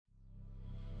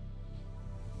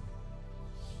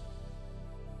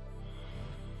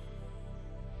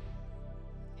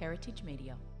Heritage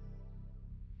Media.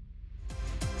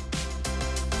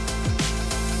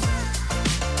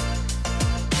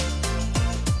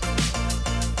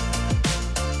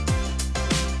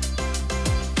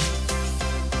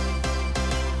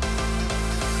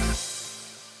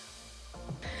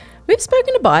 We've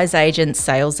spoken to buyers agents,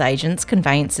 sales agents,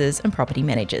 conveyancers and property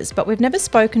managers, but we've never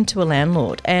spoken to a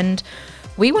landlord, and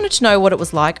we wanted to know what it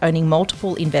was like owning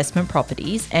multiple investment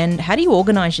properties and how do you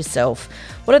organise yourself?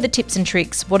 What are the tips and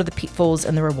tricks? What are the pitfalls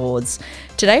and the rewards?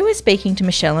 Today we're speaking to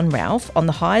Michelle and Ralph on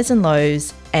the highs and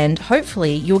lows, and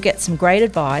hopefully you'll get some great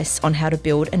advice on how to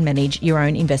build and manage your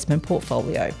own investment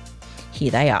portfolio. Here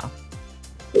they are.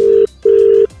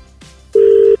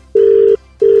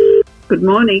 Good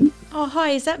morning. Oh,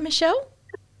 hi, is that Michelle?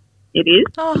 It is.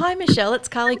 Oh, hi, Michelle. It's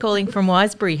Carly calling from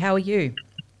Wisebury. How are you?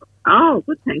 Oh,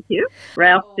 good, thank you.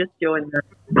 Ralph just joined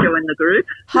the group.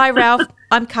 Hi, Ralph.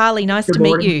 I'm Carly. Nice to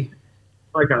meet you.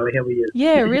 Hi, Carly. How are you?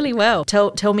 Yeah, really well.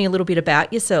 Tell me a little bit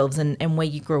about yourselves and where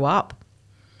you grew up.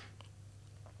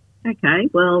 Okay,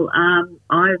 well,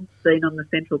 I've been on the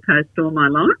Central Coast all my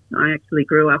life. I actually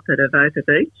grew up at Avoca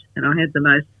Beach and I had the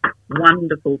most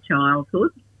wonderful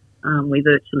childhood. We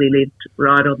virtually lived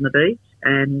right on the beach,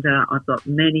 and I've got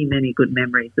many, many good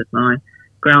memories of my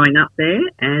growing up there.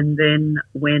 And then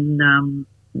when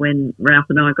Ralph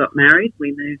and I got married,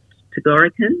 we moved to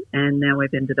Gorican, and now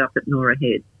we've ended up at Nora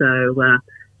Head. So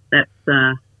that's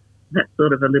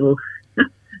sort of a little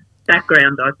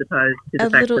background, I suppose, to the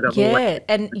fact that I've always...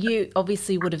 And you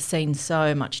obviously would have seen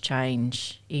so much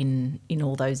change in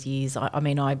all those years. I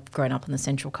mean, I've grown up on the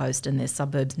Central Coast, and there's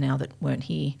suburbs now that weren't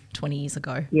here 20 years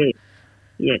ago.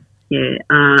 Yeah.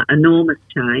 Enormous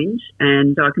change,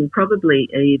 and I can probably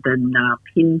even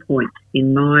pinpoint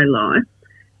in my life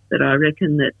that I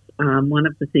reckon that one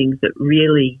of the things that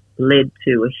really led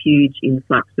to a huge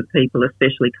influx of people,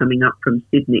 especially coming up from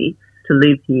Sydney, to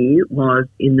live here was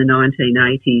in the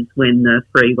 1980s when the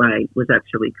freeway was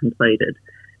actually completed.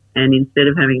 And instead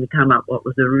of having to come up what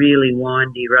was a really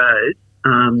windy road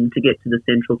to get to the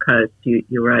Central Coast,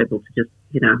 you were able to just,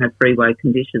 have freeway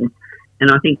conditions. And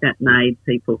I think that made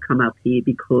people come up here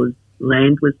because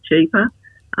land was cheaper.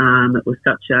 It was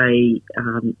such a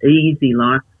easy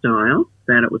lifestyle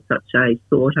that it was such a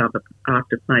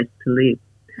sought-after place to live.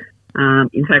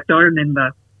 In fact, I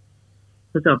remember,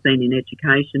 because I've been in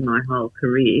education my whole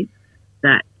career,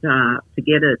 that to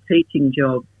get a teaching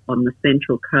job on the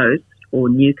Central Coast or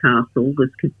Newcastle was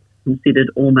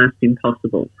considered almost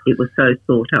impossible. It was so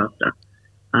sought after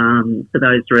for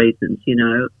those reasons,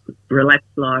 relaxed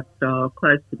lifestyle,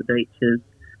 close to the beaches,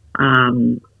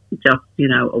 just,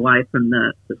 away from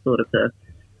the sort of the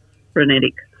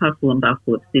frenetic hustle and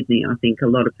bustle of Sydney. I think a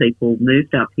lot of people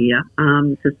moved up here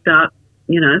to start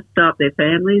their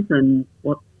families and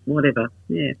whatever.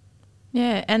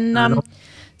 Yeah, and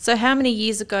so how many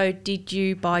years ago did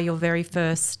you buy your very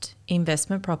first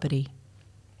investment property?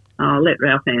 I'll let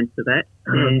Ralph answer that.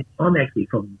 I'm actually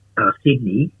from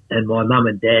Sydney, and my mum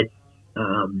and dad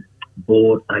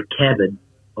bought a cabin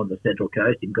on the Central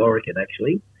Coast in Gorican,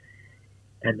 actually.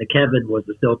 And the cabin was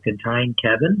a self-contained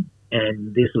cabin,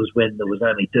 and this was when there was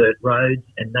only dirt roads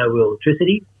and no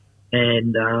electricity.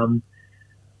 And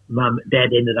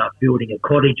Dad ended up building a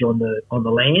cottage on the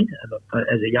land, and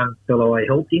as a young fellow I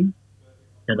helped him,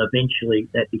 and eventually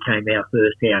that became our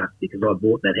first house because I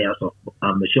bought that house off,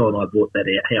 Michelle and I bought that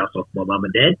house off my mum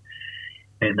and dad.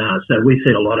 And so we've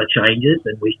seen a lot of changes,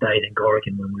 and we stayed in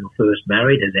Gorican when we were first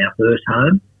married as our first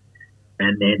home.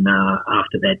 And then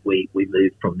after that, we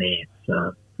moved from there.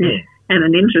 So, yeah. And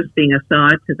an interesting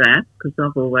aside to that, because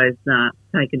I've always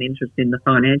taken interest in the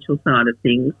financial side of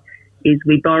things, is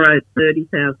we borrowed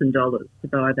 $30,000 to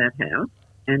buy that house.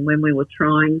 And when we were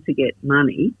trying to get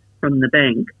money from the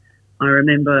bank, I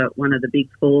remember one of the big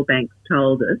four banks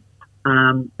told us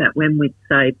that when we'd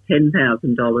saved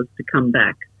 $10,000 to come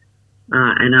back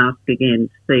and ask again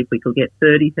to see if we could get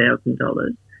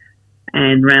 $30,000.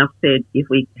 And Ralph said, if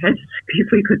we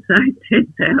could save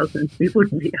 $10,000, we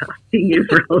wouldn't be asking you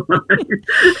for a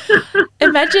loan.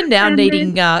 Imagine now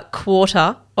needing a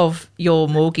quarter of your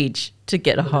mortgage to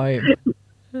get a home.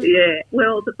 Yeah,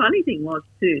 well, the funny thing was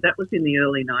too, that was in the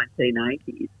early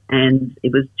 1980s, and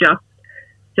it was just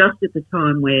at the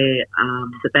time where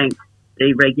the banks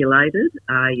deregulated.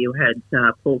 You had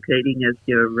Paul Keating as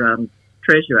your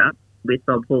treasurer with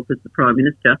Bob Hawke as the Prime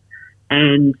Minister,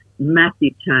 and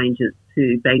massive changes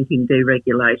to banking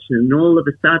deregulation, and all of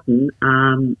a sudden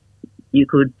you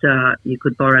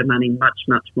could borrow money much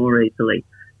more easily,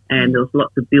 and there was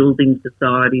lots of building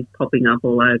societies popping up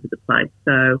all over the place.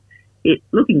 So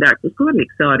looking back, it was quite an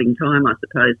exciting time, I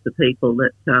suppose, for people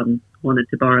that wanted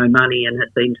to borrow money and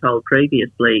had been told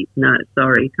previously, no,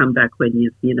 sorry, come back when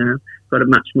you've, got a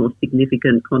much more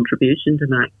significant contribution to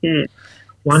make. Yeah.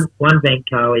 One bank,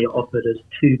 Carly, offered us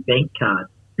 2 bank cards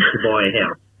to buy a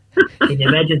house. Can you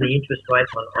imagine the interest rate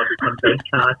on bank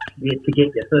cards to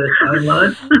get your first home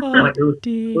loan?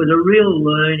 It was a real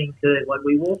learning curve. Like,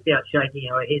 we walked out shaking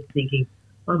our heads thinking,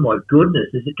 oh my goodness,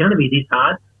 is it going to be this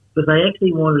hard? Because they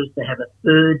actually wanted us to have a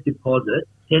third deposit,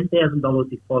 $10,000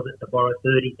 deposit to borrow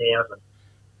 $30,000.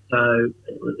 So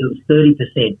it was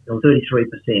 30% or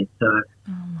 33%. So,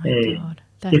 oh my God,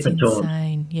 that's insane.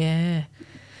 Times. Yeah.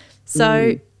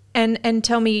 So, and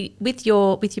tell me, with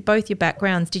your both your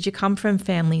backgrounds, did you come from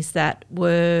families that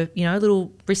were, a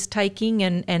little risk taking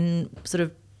and sort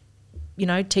of,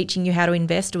 teaching you how to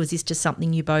invest, or was this just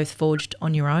something you both forged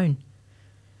on your own?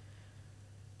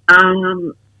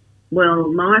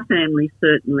 Well, my family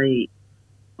certainly,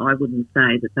 I wouldn't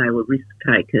say that they were risk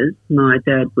takers. My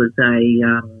dad was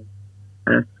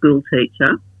a school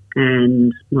teacher,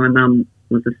 and my mum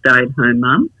was a stay-at-home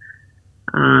mum.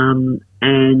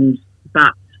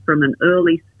 But from an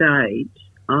early stage,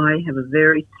 I have a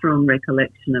very strong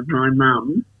recollection of my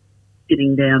mum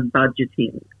sitting down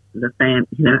budgeting the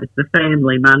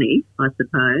family money, I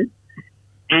suppose,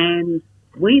 and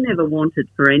we never wanted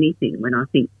for anything when I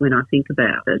think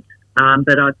about it.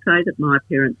 But I'd say that my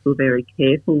parents were very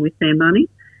careful with their money,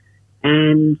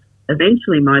 and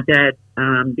eventually my dad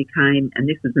became, and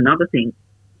this is another thing,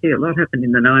 a lot happened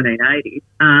in the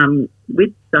 1980s,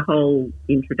 with the whole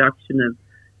introduction of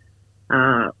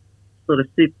sort of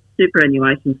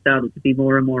superannuation started to be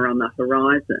more and more on the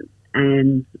horizon.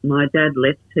 And my dad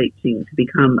left teaching to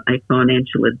become a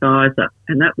financial advisor.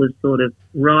 And that was sort of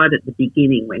right at the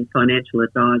beginning when financial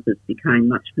advisors became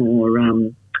much more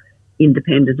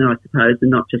independent, I suppose, and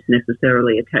not just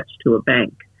necessarily attached to a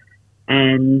bank.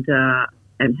 And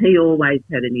he always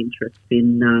had an interest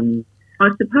in, I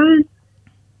suppose,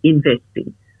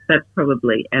 investing. That's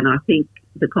probably, and I think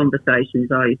the conversations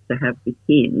I used to have with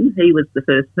him, he was the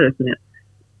first person that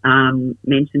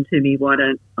mentioned to me, why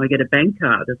don't I get a bank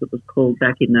card, as it was called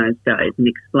back in those days, and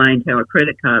explained how a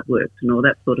credit card worked and all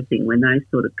that sort of thing when they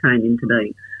sort of came into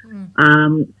being.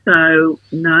 So,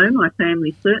 no, my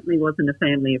family certainly wasn't a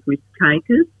family of risk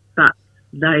takers, but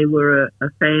they were a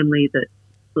family that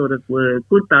sort of were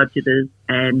good budgeters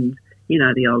and,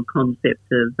 the old concept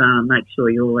of make sure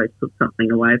you always put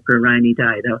something away for a rainy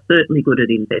day. They were certainly good at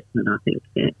investment, I think,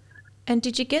 yeah. And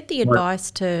did you get the advice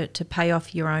to pay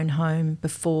off your own home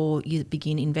before you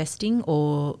begin investing,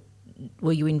 or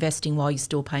were you investing while you're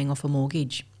still paying off a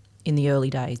mortgage in the early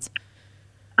days?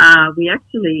 We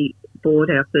actually bought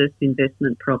our first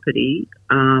investment property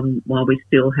while we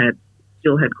still had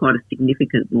quite a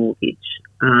significant mortgage.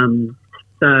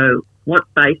 So what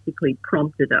basically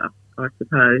prompted us, I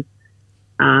suppose,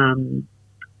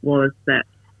 was that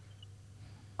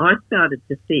I started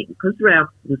to think, because Ralph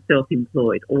was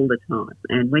self-employed all the time,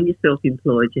 and when you're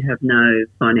self-employed, you have no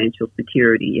financial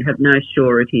security. You have no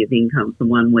surety of income from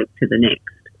one week to the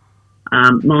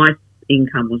next. My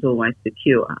income was always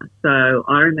secure. So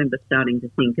I remember starting to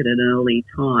think at an early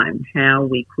time how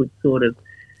we could sort of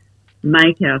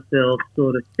make ourselves,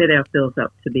 sort of set ourselves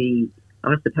up to be,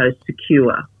 I suppose,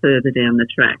 secure further down the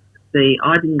track.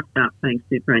 I didn't start paying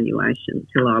superannuation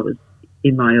till I was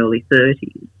in my early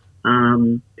 30s.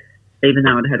 Even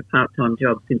though I'd had a part-time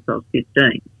job since I was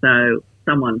 15. So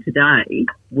someone today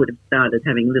would have started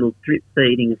having little drip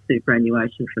feeding of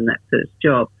superannuation from that first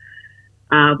job.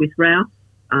 With Ralph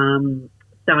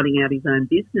starting out his own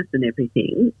business and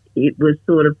everything, it was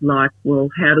sort of like, well,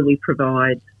 how do we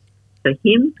provide for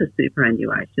him for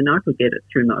superannuation? I could get it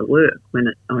through my work when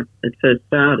it first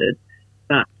started,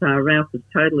 but Ralph was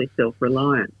totally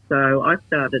self-reliant. So I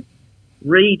started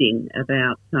reading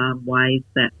about ways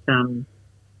that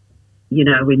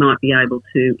we might be able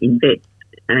to invest,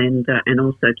 and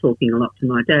also talking a lot to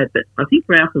my dad. But I think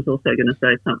Ralph was also going to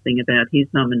say something about his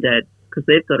mum and dad, because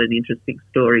they've got an interesting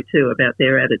story too about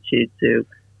their attitude to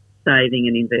saving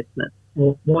and investment.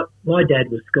 Well, my dad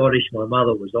was Scottish, my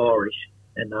mother was Irish,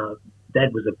 and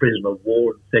Dad was a prisoner of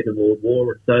war in the Second World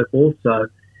War and so forth. So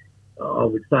I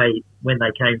would say when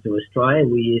they came to Australia,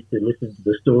 we used to listen to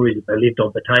the stories that they lived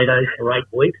on potatoes for 8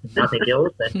 weeks and nothing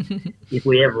else. And if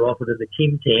we ever offered them a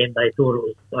Tim Tam, they thought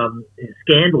it was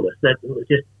scandalous. That it was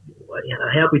just,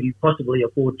 how could you possibly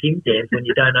afford Tim Tams when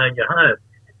you don't own your home?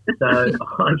 So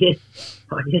I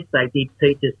guess they did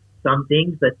teach us some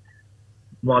things that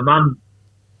my mum,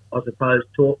 I suppose,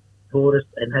 taught us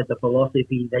and had the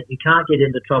philosophy that you can't get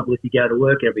into trouble if you go to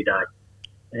work every day.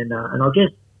 And I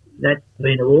guess that's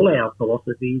been all our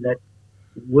philosophy, that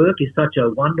work is such a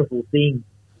wonderful thing,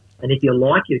 and if you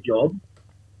like your job,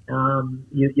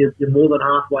 you're more than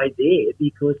halfway there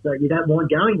because you don't mind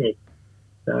going there.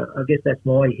 So I guess that's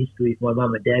my history with my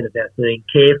mum and dad about being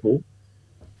careful.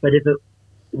 But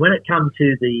when it comes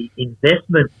to the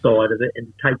investment side of it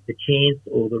and take the chance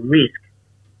or the risk,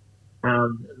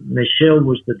 Michelle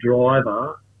was the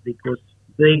driver because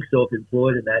being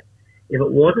self-employed and that, if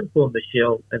it wasn't for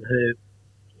Michelle and her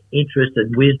interest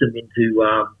and wisdom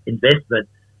into investment,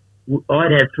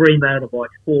 I'd have 3 motorbikes,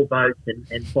 4 boats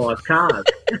and 5 cars.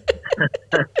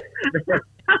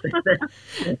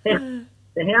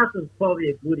 The house is probably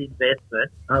a good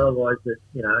investment. Otherwise,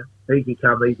 easy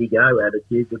come, easy go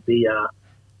attitude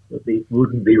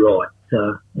wouldn't be right.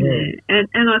 So, yeah.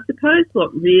 And I suppose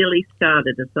what really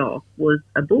started us off was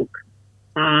a book.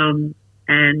 And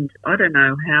I don't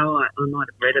know how I might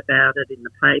have read about it in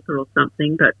the paper or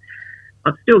something, but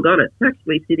I've still got it. It's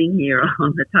actually sitting here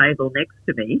on the table next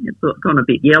to me. It's gone a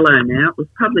bit yellow now. It was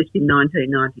published in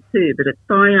 1992, but it's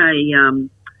by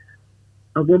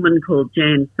a woman called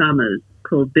Jan Summers,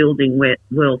 called Building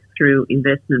Wealth Through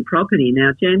Investment Property.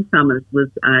 Now, Jan Summers was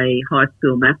a high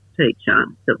school maths teacher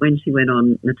that when she went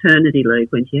on maternity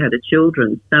leave, when she had her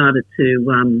children, started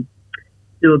to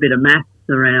do a bit of maths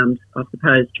around, I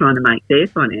suppose, trying to make their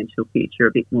financial future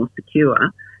a bit more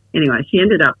secure. Anyway, she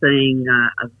ended up being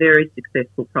a very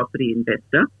successful property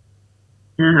investor.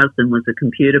 Her husband was a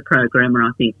computer programmer.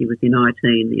 I think he was in IT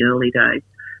in the early days.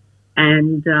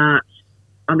 And,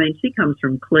 she comes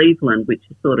from Cleveland, which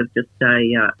is sort of just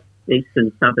a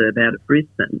eastern suburb out of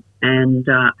Brisbane. And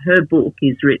her book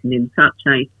is written in such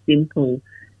a simple,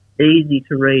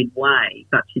 easy-to-read way,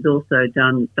 but she's also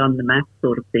done the math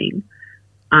sort of thing.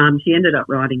 She ended up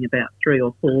writing about 3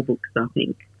 or 4 books, I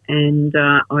think. And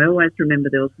I always remember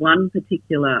there was one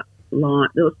particular line.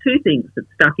 There was 2 things that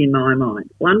stuck in my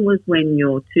mind. One was when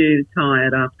you're too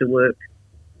tired after work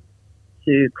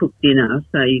to cook dinner,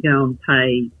 so you go and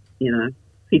pay,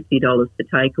 $50 for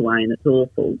takeaway and it's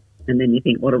awful. And then you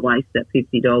think what a waste that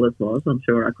 $50 was. I'm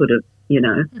sure I could have,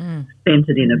 spent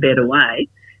it in a better way.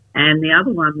 And the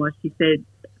other one was she said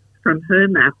from her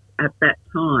maths at that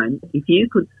time, if you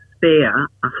could spare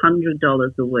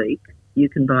 $100 a week, you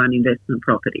can buy an investment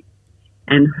property.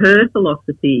 And her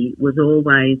philosophy was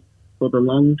always for the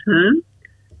long term,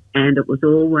 and it was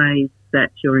always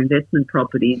that your investment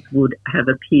properties would have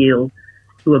appeal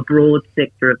to a broad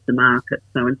sector of the market.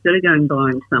 So instead of going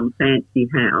buying some fancy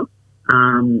house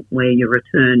where your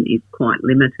return is quite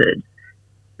limited,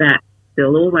 that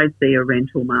there'll always be a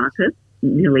rental market.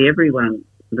 Nearly everyone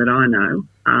that I know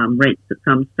rents at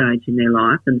some stage in their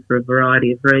life and for a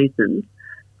variety of reasons.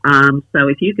 So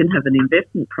if you can have an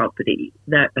investment property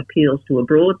that appeals to a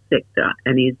broad sector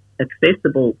and is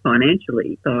accessible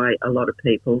financially by a lot of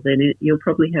people, then you'll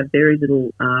probably have very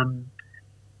little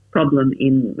problem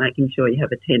in making sure you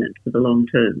have a tenant for the long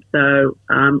term. So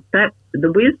that the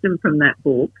wisdom from that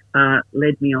book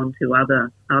led me on to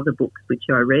other books which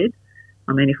I read.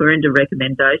 I mean, if we're into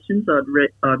recommendations,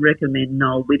 I'd recommend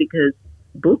Noel Whittaker's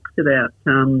books about.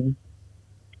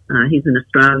 He's an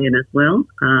Australian as well.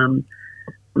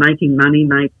 Making Money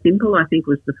Made Simple, I think,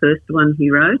 was the first one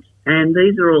he wrote. And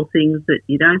these are all things that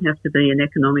you don't have to be an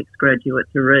economics graduate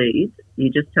to read. You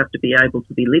just have to be able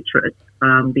to be literate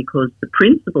because the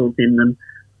principles in them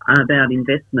about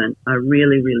investment are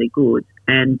really, really good.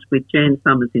 And with Jan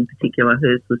Summers in particular,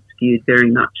 hers was skewed very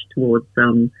much towards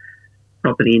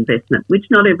property investment, which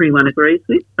not everyone agrees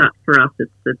with, but for us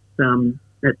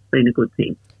it's been a good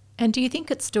thing. And do you think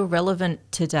it's still relevant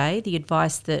today, the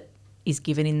advice that is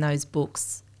given in those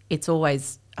books? It's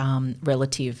always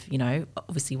relative,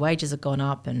 obviously wages have gone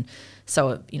up and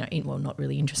so, not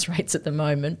really interest rates at the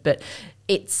moment, but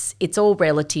it's all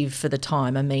relative for the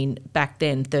time. I mean, back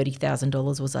then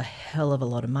 $30,000 was a hell of a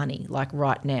lot of money. Like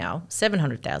right now,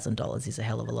 $700,000 is a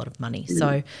hell of a lot of money. Mm.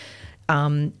 So,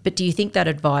 but do you think that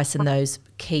advice and those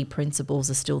key principles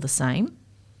are still the same?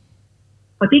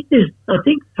 I think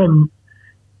from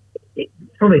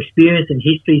experience and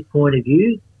history's point of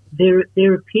view, there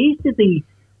appears to be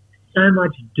so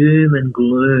much doom and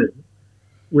gloom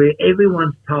where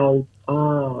everyone's told,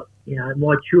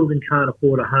 my children can't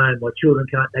afford a home,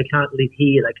 they can't live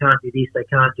here, they can't do this, they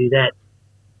can't do that.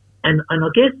 And I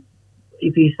guess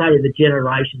if you say to the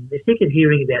generation, they're sick of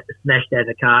hearing about the smashed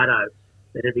avocado,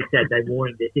 that every Saturday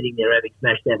morning they're sitting there having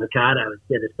smashed avocado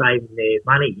instead of saving their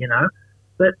money,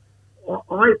 But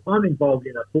I'm involved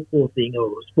in a football thing or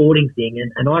a sporting thing,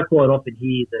 and I quite often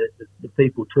hear the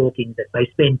people talking that they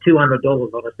spend $200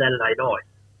 on a Saturday night.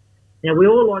 Now, we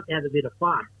all like to have a bit of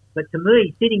fun, but to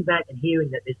me, sitting back and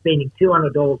hearing that they're spending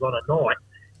 $200 on a night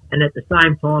and at the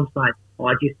same time saying,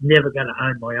 I just never going to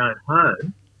own my own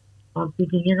home. I'm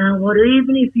thinking, you know what,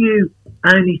 even if you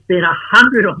only spent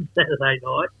 100 on Saturday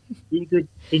night, you could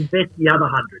invest the other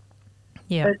 100.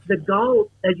 Yeah. But the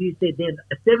goal, as you said then,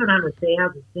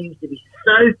 700,000 seems to be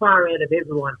so far out of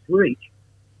everyone's reach.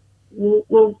 Well,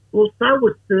 so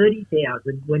was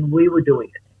 30,000 when we were doing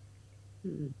it.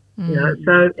 You know,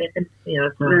 so, and, you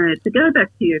know, so. To go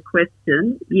back to your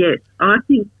question, yes, I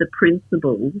think the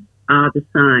principles are the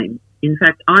same. In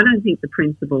fact, I don't think the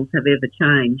principles have ever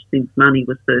changed since money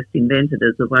was first invented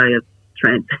as a way of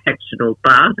transactional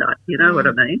barter. You know what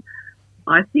I mean?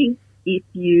 I think if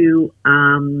you,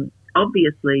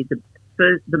 obviously,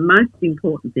 the most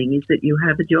important thing is that you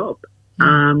have a job.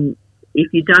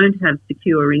 If you don't have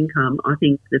secure income, I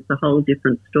think that's a whole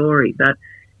different story. But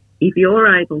if you're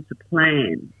able to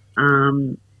plan,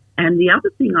 and the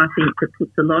other thing I think that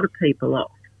puts a lot of people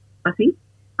off,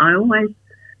 I always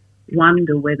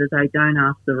wonder whether they don't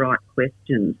ask the right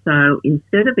questions. So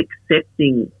instead of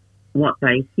accepting what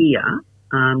they hear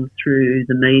through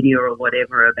the media or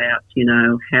whatever about, you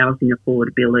know, housing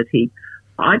affordability,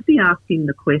 I'd be asking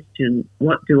the question,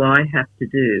 what do I have to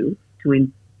do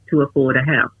to afford a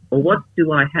house? Or what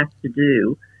do I have to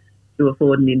do to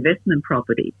afford an investment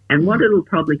property? And what it'll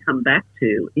probably come back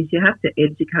to is you have to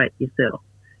educate yourself.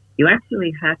 You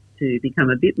actually have to become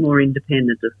a bit more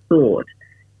independent of thought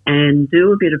and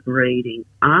do a bit of reading,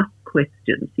 ask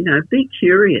questions, you know, be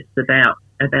curious about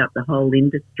the whole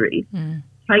industry,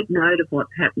 take note of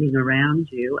what's happening around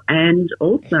you, and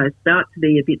also start to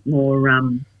be a bit more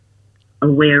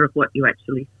aware of what you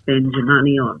actually spend your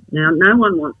money on. Now, no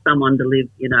one wants someone to live,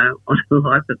 you know, on a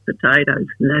life of potatoes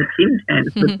and no tin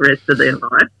cans for the rest of their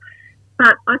life.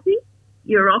 But I think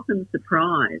you're often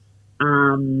surprised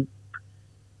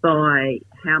by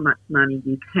how much money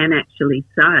you can actually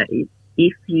save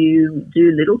if you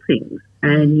do little things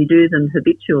and you do them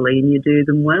habitually and you do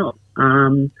them well.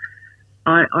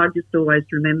 I just always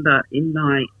remember in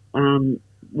my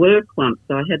work once,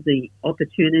 I had the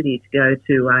opportunity to go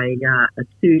to a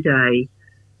 2-day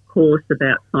course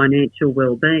about financial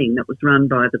well-being that was run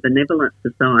by the Benevolent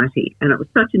Society, and it was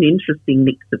such an interesting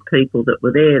mix of people that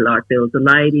were there. Like there was a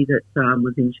lady that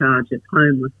was in charge of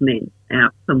homeless men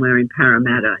out somewhere in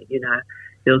Parramatta, you know.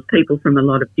 There was people from a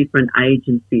lot of different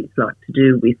agencies, like to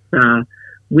do with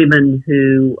women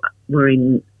who were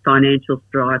in financial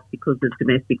strife because of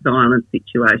domestic violence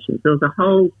situations. There was a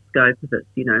whole scope of it,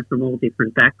 you know, from all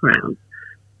different backgrounds.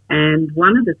 And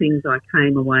one of the things I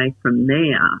came away from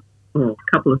there, or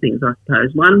a couple of things I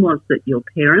suppose, one was that your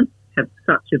parents have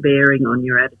such a bearing on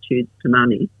your attitudes to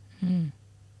money.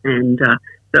 And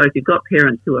so if you've got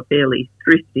parents who are fairly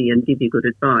thrifty and give you good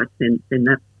advice, then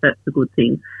that's a good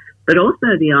thing. But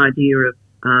also the idea of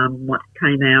what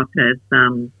came out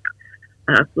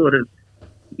as sort of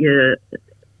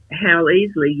how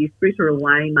easily you fritter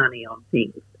away money on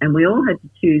things. And we all had to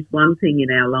choose one thing in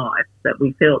our life that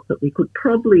we felt that we could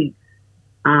probably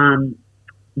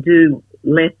do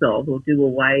less of or do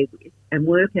away with and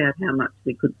work out how much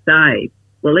we could save.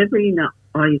 Well, every night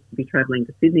I used to be travelling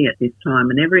to Sydney at this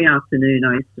time, and every afternoon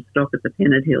I used to stop at the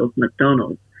Pennant Hills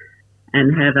McDonald's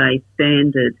and have a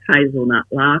standard hazelnut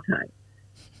latte.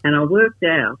 And I worked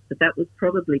out that was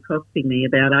probably costing me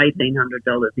about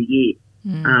 $1,800 a year.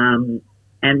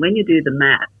 And when you do the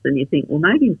maths and you think, well,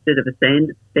 maybe instead of a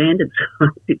standard size,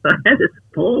 if I had a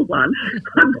small one,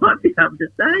 I might be able to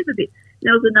save a bit.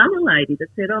 There was another lady that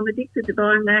said, I'm addicted to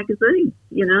buying magazines.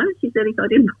 You know, she said if I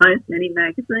didn't buy as many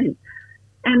magazines.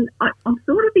 And I'm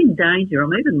sort of in danger.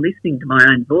 I'm even listening to my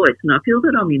own voice, and I feel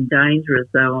that I'm in danger as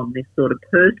though I'm this sort of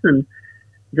person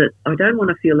that I don't want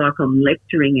to feel like I'm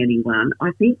lecturing anyone.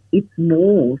 I think it's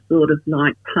more sort of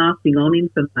like passing on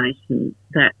information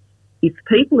that if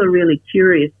people are really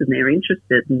curious and they're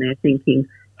interested and they're thinking,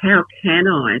 how can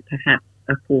I perhaps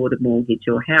afford a mortgage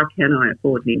or how can I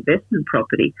afford an investment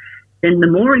property, then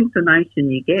the more information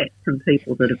you get from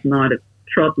people that might have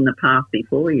trodden the path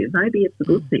before you, maybe it's a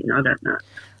good thing. I don't know.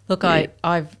 Look, yeah.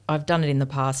 I've done it in the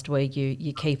past where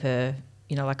you keep a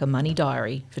like a money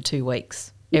diary for 2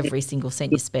 weeks. Every single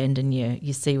cent you spend, and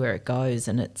you see where it goes,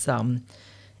 and it's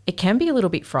it can be a little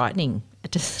bit frightening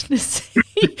to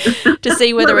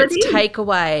see whether it's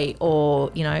takeaway or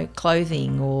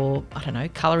clothing or I don't know,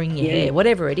 colouring your hair,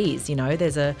 whatever it is.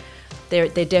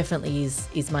 There definitely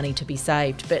is money to be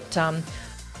saved, but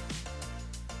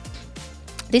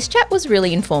this chat was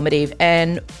really informative,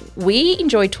 and we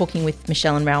enjoyed talking with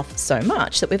Michelle and Ralph so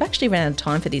much that we've actually run out of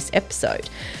time for this episode.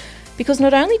 Because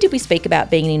not only did we speak about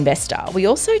being an investor, we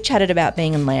also chatted about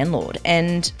being a landlord,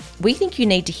 and we think you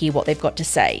need to hear what they've got to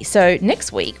say. So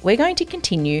next week, we're going to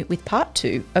continue with part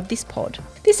 2 of this pod.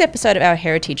 This episode of Our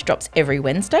Heritage drops every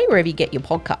Wednesday, wherever you get your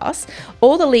podcasts.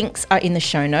 All the links are in the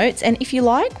show notes, and if you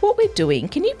like what we're doing,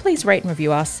 can you please rate and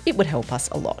review us? It would help us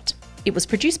a lot. It was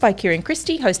produced by Kieran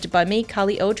Christie, hosted by me,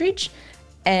 Carly Eldridge,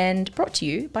 and brought to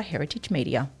you by Heritage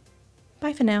Media.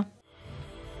 Bye for now.